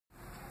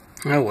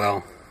Oh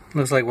well,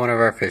 looks like one of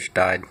our fish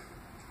died.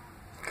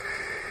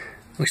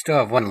 We still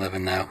have one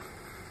living though.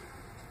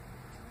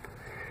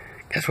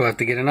 Guess we'll have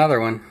to get another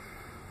one.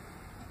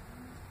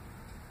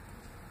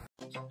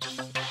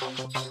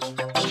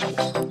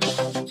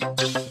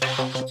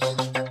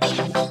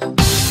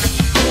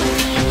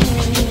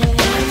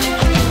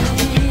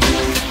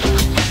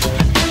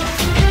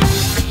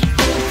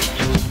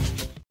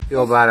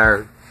 Feel about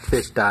our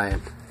fish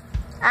dying?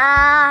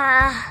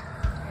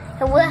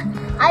 Well,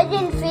 I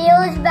didn't feel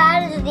as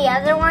bad as the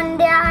other one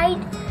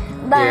died,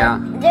 but yeah.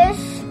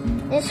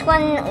 This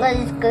one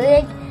was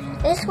good.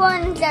 This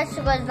one just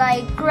was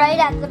like right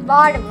at the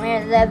bottom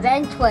where the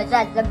vent was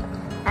at the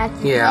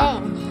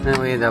thing.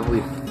 Then we end up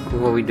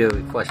what we do,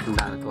 we flush them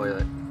down the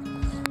toilet.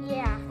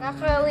 Yeah,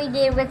 that's what we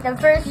did with the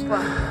first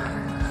one.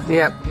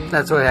 Yep,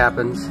 that's what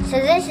happens. So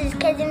this is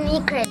Kids and Me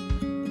Crazy.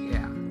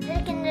 Yeah.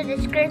 Click in the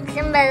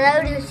description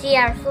below to see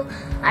our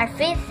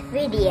 5th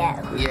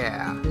video.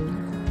 Yeah.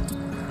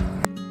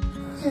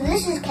 So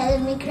this is Kids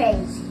and Me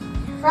Crazy.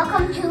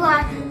 Welcome to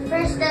our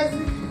first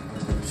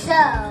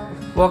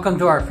episode. Welcome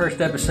to our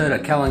first episode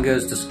of Kellen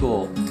Goes to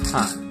School.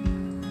 Huh.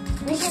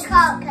 We should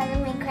call it Kids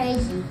and Me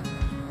Crazy.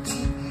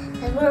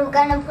 Because we're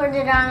gonna put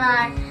it on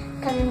our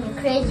Kids and Me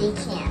Crazy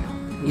channel.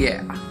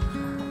 Yeah.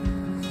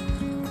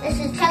 This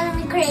is Kids and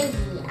Me Crazy.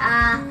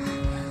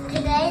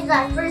 Today is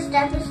our first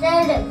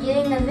episode of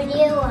doing a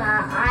video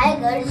where I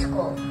go to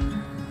school.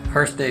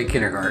 First day of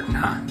kindergarten,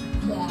 huh?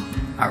 Yeah.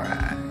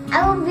 Alright.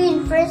 I will be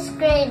in 1st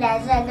grade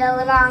as I go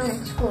along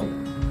in school.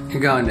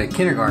 You're going to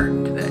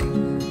kindergarten today?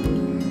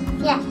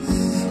 Yes.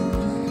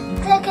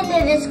 Click in the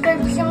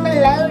description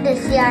below to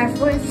see our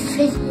 4th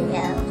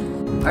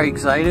video. Are you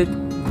excited?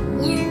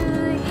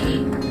 Yes.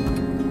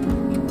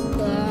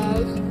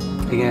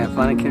 You gonna have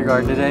fun in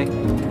kindergarten today?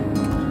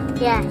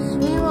 Yes,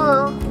 we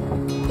will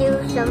do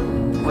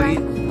some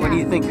What do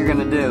you think you're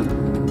gonna do?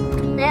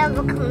 They have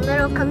a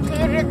little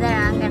computer that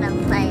I'm gonna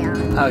play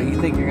on. Oh,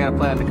 you think you're gonna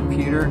play on the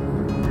computer?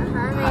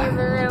 They have a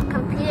little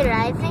computer.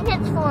 I think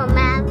it's full of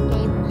math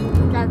games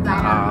and stuff I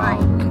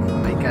don't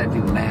like. They gotta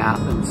do math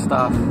and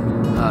stuff.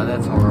 Oh,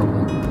 that's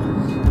horrible.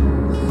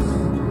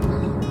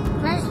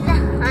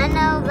 I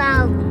know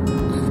about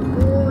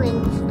school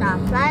and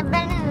stuff. I've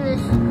been in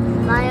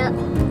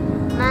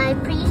my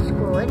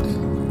preschool.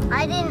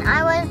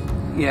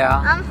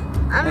 Yeah. I'm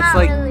it's not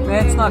like, really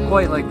it's not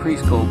quite like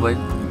preschool, but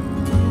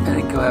I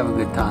think you'll have a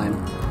good time.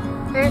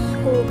 There's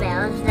school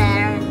bells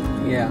there.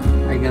 Yeah.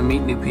 Are you gonna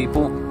meet new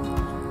people?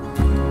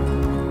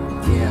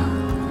 Yeah.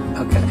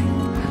 Okay.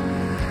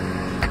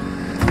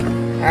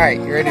 Alright,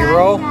 you ready to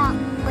roll?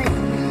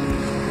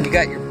 You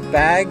got your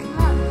bag?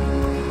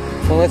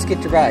 Well, let's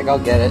get your bag. I'll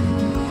get it.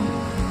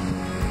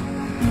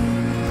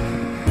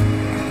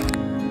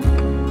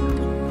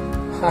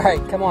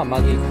 Alright, come on,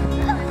 Muggy.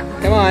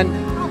 Come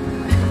on.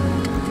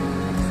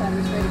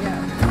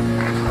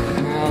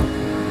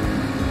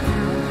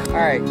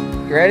 Alright,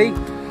 you ready?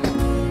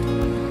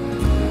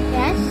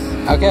 Yes.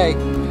 Okay.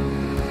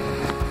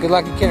 Good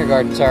luck in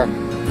kindergarten, sir.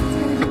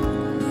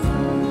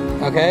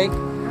 Okay?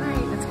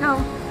 Alright, let's go.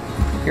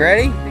 You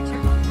ready?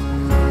 Picture.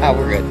 Oh,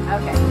 we're good.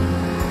 Okay.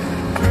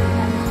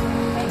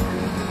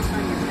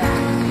 On your back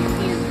so you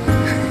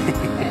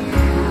can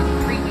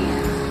free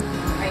hands.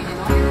 Right, and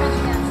all your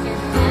pressure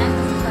downstairs.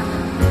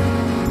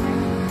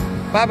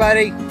 Bye,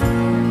 buddy.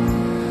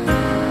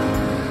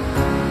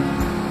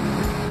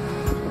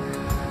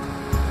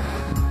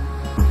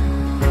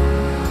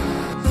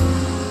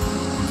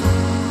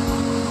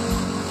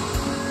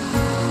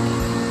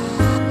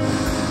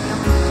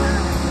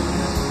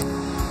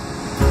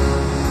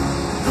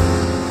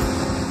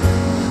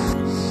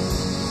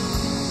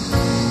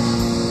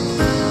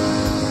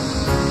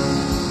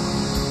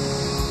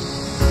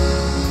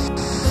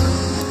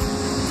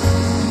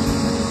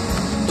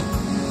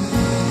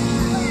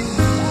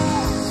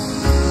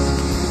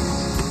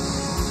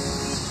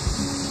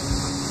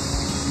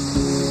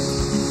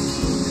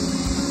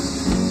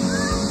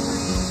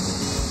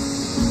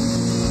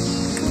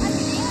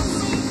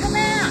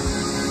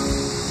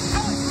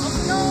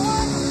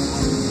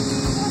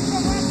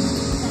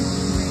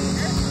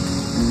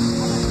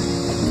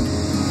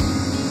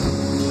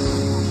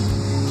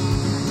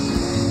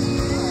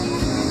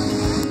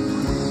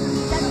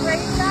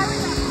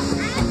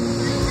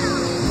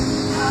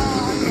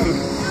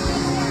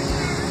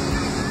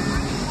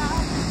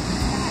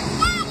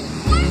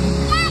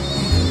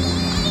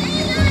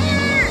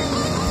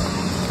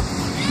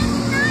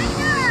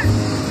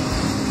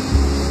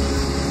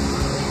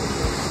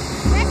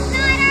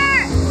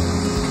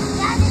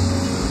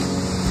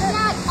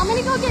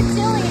 Go get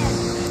Jillian.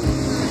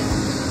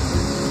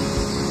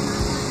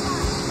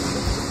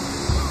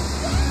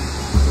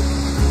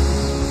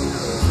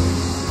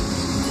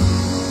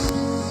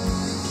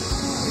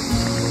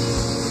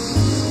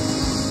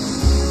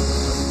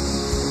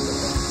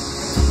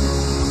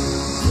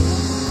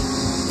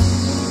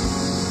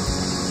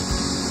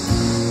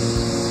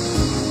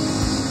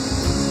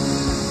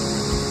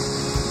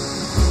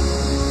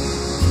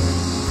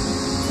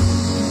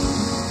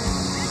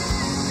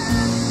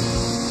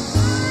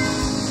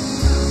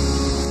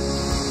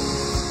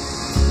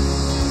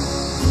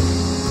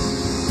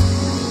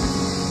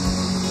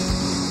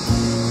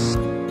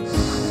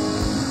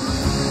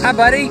 Hi,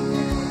 buddy.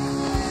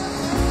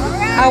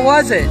 How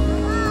was it?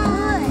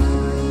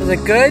 Was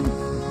it good?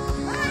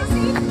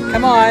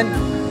 Come on.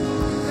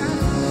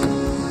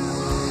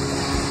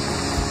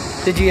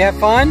 Did you have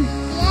fun?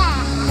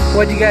 Yeah.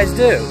 What did you guys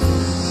do?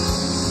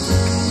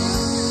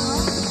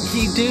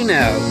 You do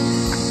know.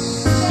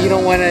 You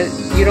don't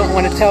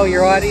want to tell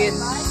your audience?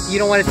 You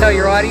don't want to tell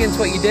your audience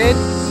what you did?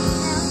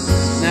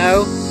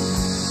 No?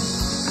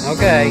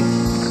 Okay.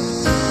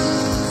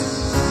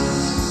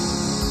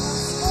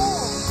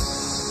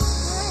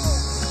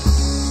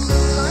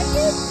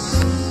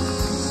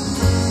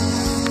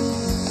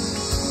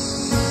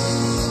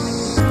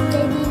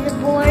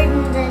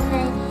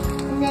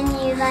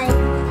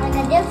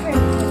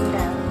 Different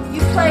bingo.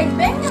 You played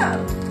bingo.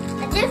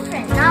 A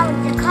different, not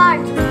with the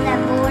cards, with that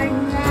board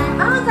and that.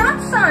 Oh,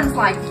 that sounds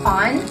like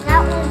fun.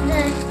 That was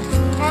the.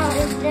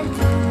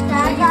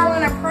 You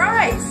won a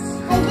prize.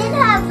 I did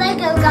have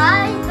Lego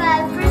guys, but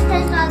at first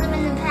I saw them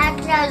in the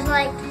package. I was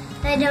like,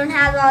 they don't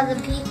have all the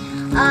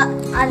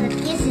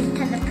pieces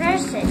to the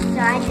purses, so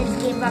I just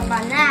gave up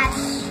on that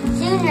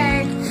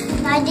sooner.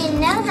 I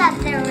didn't know that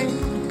there was.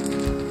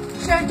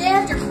 Show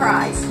Dad your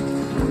prize.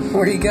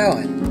 Where are you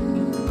going?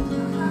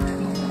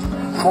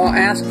 I'll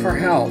ask for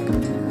help.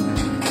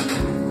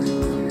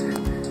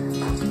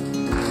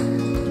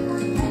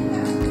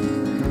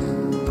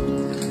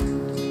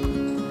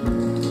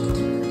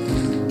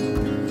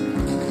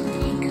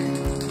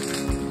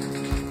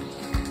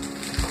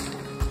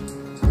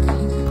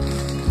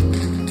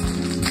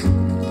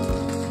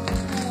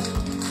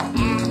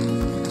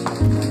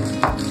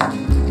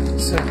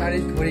 So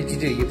what did you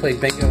do? You played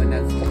bingo and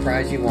that's the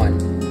prize you won.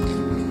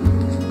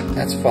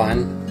 That's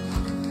fun.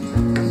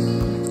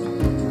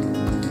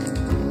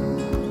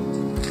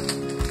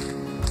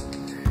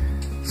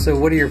 So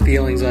what are your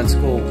feelings on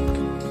school?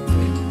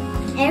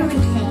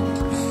 Everything.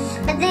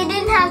 But they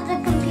didn't have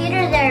the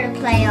computer there to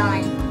play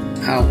on.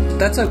 Oh,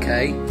 that's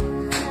okay.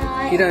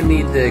 You don't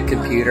need the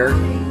computer.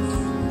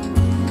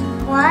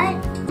 What?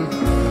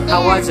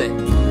 How was it?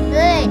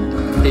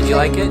 Good. Did you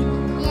like it?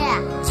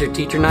 Yeah. Is your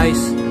teacher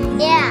nice?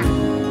 Yeah.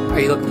 Are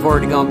you looking forward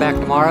to going back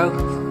tomorrow?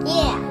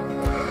 Yeah.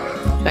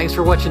 Thanks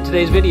for watching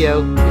today's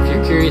video. If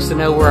you're curious to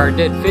know where our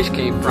dead fish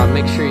came from,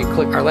 make sure you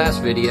click our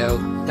last video.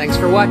 Thanks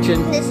for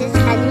watching. This is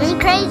Kellen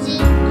Crazy.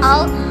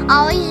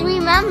 Always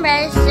remember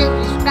to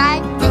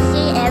subscribe to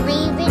see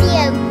every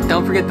video.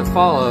 Don't forget to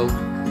follow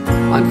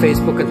on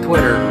Facebook and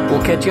Twitter.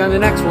 We'll catch you on the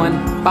next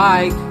one.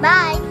 Bye.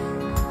 Bye.